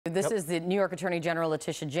This is the New York Attorney General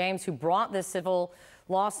Letitia James who brought this civil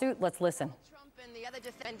lawsuit. Let's listen. Trump and the other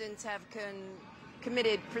defendants have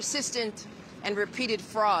committed persistent and repeated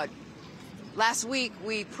fraud. Last week,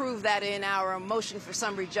 we proved that in our motion for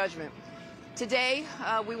summary judgment. Today,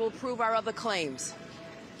 we will prove our other claims.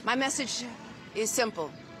 My message is simple.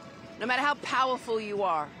 No matter how powerful you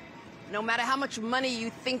are, no matter how much money you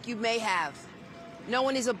think you may have, no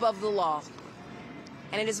one is above the law.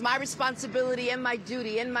 And it is my responsibility and my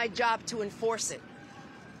duty and my job to enforce it.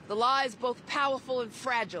 The law is both powerful and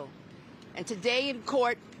fragile. And today in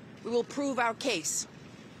court, we will prove our case.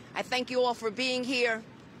 I thank you all for being here.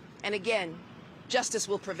 And again, justice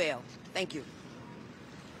will prevail. Thank you.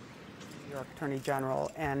 New York Attorney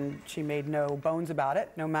General, and she made no bones about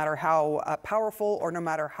it. No matter how powerful or no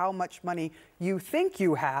matter how much money you think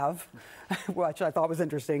you have, which I thought was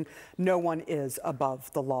interesting, no one is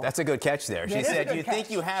above the law. That's a good catch there. She said, you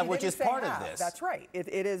think you have, which is part of this. That's right. It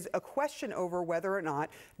is a question over whether or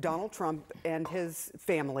not Donald Trump and his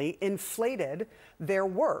family inflated their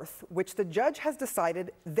worth, which the judge has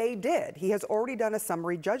decided they did. He has already done a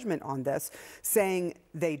summary judgment on this, saying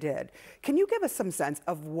they did. Can you give us some sense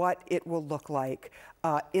of what it will look like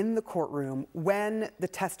in the courtroom when the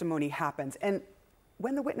testimony happens and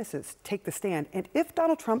when the witnesses take the stand? And if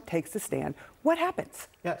Donald Trump takes the stand, what happens?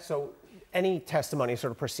 Yeah, so any testimony sort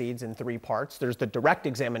of proceeds in three parts. There's the direct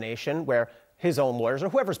examination where his own lawyers or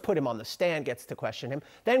whoever's put him on the stand gets to question him.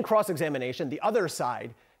 Then cross-examination, the other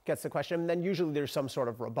side gets to question him. And then usually there's some sort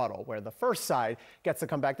of rebuttal where the first side gets to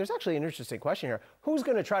come back. There's actually an interesting question here. Who's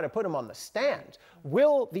going to try to put him on the stand?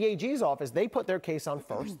 Will the AG's office, they put their case on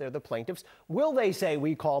first, they're the plaintiffs. Will they say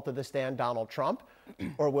we call to the stand Donald Trump?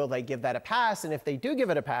 Or will they give that a pass? And if they do give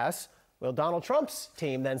it a pass, will Donald Trump's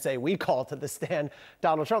team then say we call to the stand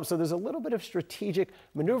Donald Trump? So there's a little bit of strategic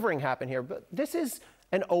maneuvering happen here. But this is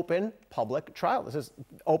an open public trial. This is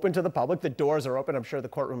open to the public. The doors are open. I'm sure the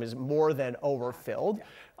courtroom is more than overfilled.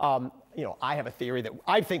 You know, I have a theory that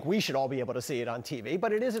I think we should all be able to see it on TV,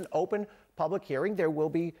 but it is an open public hearing. There will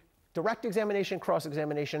be direct examination,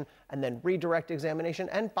 cross-examination, and then redirect examination.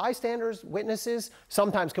 And bystanders, witnesses,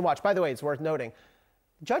 sometimes can watch. By the way, it's worth noting,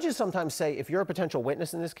 judges sometimes say, if you're a potential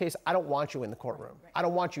witness in this case, I don't want you in the courtroom. I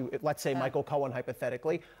don't want you, let's say Michael Cohen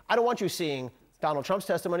hypothetically, I don't want you seeing Donald Trump's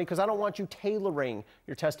testimony because I don't want you tailoring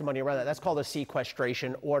your testimony around that. That's called a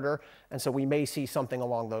sequestration order. And so we may see something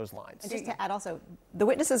along those lines. And just to add also, the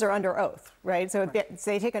witnesses are under oath, right? So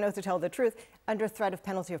they take an oath to tell the truth under threat of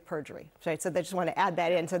penalty of perjury, right? So they just want to add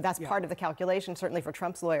that in. So that's part of the calculation, certainly for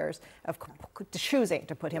Trump's lawyers, of choosing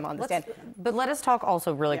to put him on the stand. But let us talk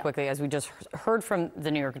also really quickly, as we just heard from the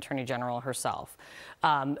New York Attorney General herself.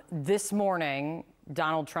 This morning,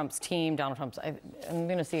 Donald Trump's team, I'm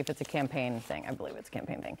going to see if it's a campaign thing. I believe it's a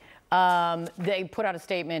campaign thing. They put out a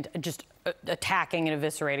statement just attacking and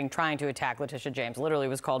eviscerating, trying to attack Letitia James. Literally, it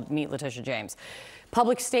was called Meet Letitia James.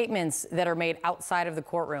 Public statements that are made outside of the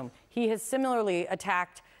courtroom. He has similarly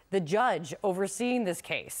attacked the judge overseeing this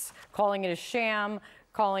case, calling it a sham,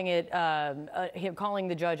 calling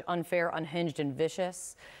the judge unfair, unhinged, and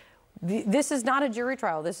vicious. This is not a jury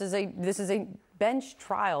trial. This is a bench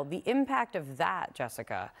trial. The impact of that,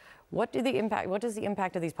 Jessica, what does the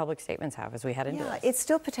impact of these public statements have as we head into this? It's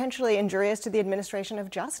still potentially injurious to the administration of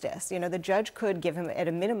justice. You know, the judge could give him, at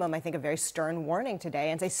a minimum, I think, a very stern warning today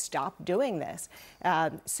and say, stop doing this.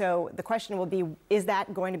 So the question will be, is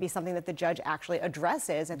that going to be something that the judge actually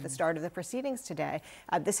addresses at the start of the proceedings today?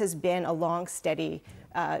 This has been a long, steady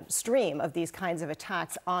stream of these kinds of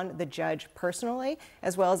attacks on the judge personally,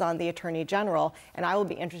 as well as on the Attorney General. And I will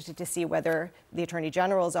be interested to see whether the Attorney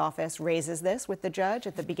General's office raises this with the judge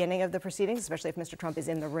at the beginning of the proceedings, especially if Mr. Trump is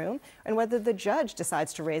in the room, and whether the judge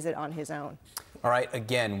decides to raise it on his own. All right,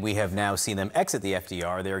 again, we have now seen them exit the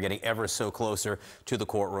FDR. They're getting ever so closer to the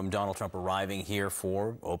courtroom. Donald Trump arriving here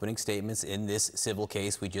for opening statements in this civil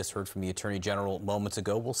case. We just heard from the Attorney General moments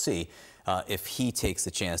ago. We'll see if he takes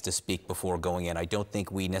the chance to speak before going in. I don't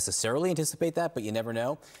think we necessarily anticipate that, but you never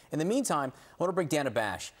know. In the meantime, I want to bring Dana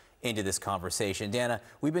Bash into this conversation. Dana,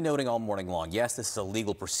 we've been noting all morning long, yes, this is a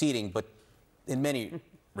legal proceeding, but in many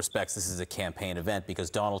respects, this is a campaign event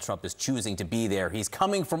because Donald Trump is choosing to be there. He's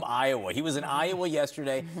coming from Iowa. He was in Iowa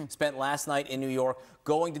yesterday, spent last night in New York,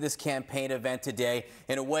 going to this campaign event today.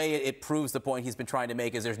 In a way, it proves the point he's been trying to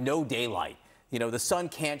make is there's no daylight. You know, the sun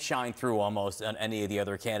can't shine through almost on any of the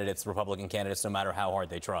other candidates, Republican candidates, no matter how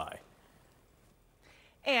hard they try.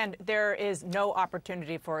 And there is no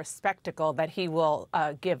opportunity for a spectacle that he will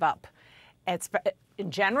give up. In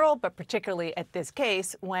general, but particularly at this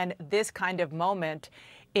case, when this kind of moment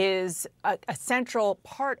is a central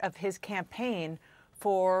part of his campaign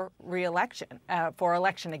for re-election, for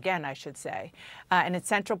election again, I should say. And it's a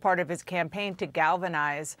central part of his campaign to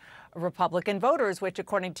galvanize Republican voters, which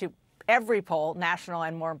according to every poll, national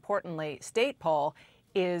and more importantly, state poll,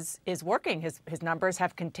 is working. His numbers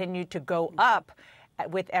have continued to go up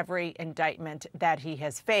with every indictment that he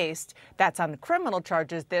has faced. That's on the criminal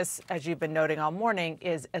charges. This, as you've been noting all morning,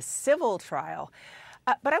 is a civil trial.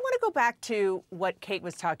 But I want to go back to what Kate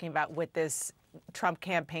was talking about with this Trump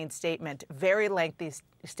campaign statement, very lengthy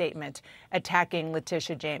statement attacking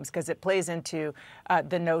Letitia James, because it plays into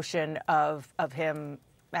the notion of him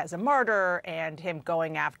as a martyr and him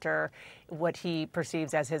going after what he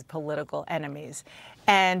perceives as his political enemies.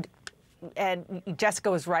 And Jessica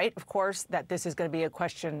was right, of course, that this is going to be a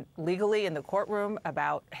question legally in the courtroom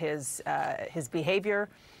about his behavior,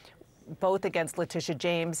 both against Letitia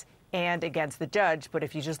James and against the judge. But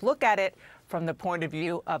if you just look at it from the point of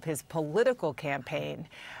view of his political campaign,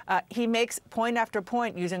 he makes point after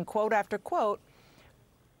point, using quote after quote,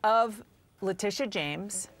 of Letitia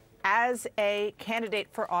James as a candidate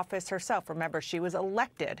for office herself. Remember, she was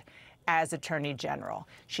elected as Attorney General.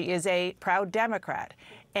 She is a proud Democrat.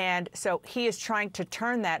 And so he is trying to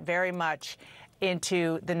turn that very much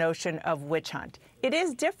into the notion of witch hunt. It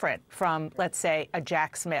is different from, let's say, a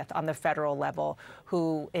Jack Smith on the federal level,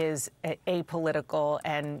 who is apolitical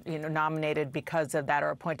and nominated because of that or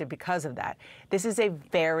appointed because of that. This is a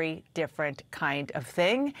very different kind of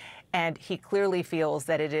thing, and he clearly feels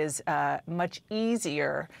that it is much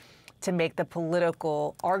easier to make the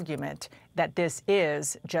political argument that this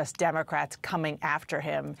is just Democrats coming after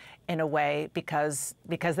him in a way because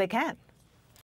they can.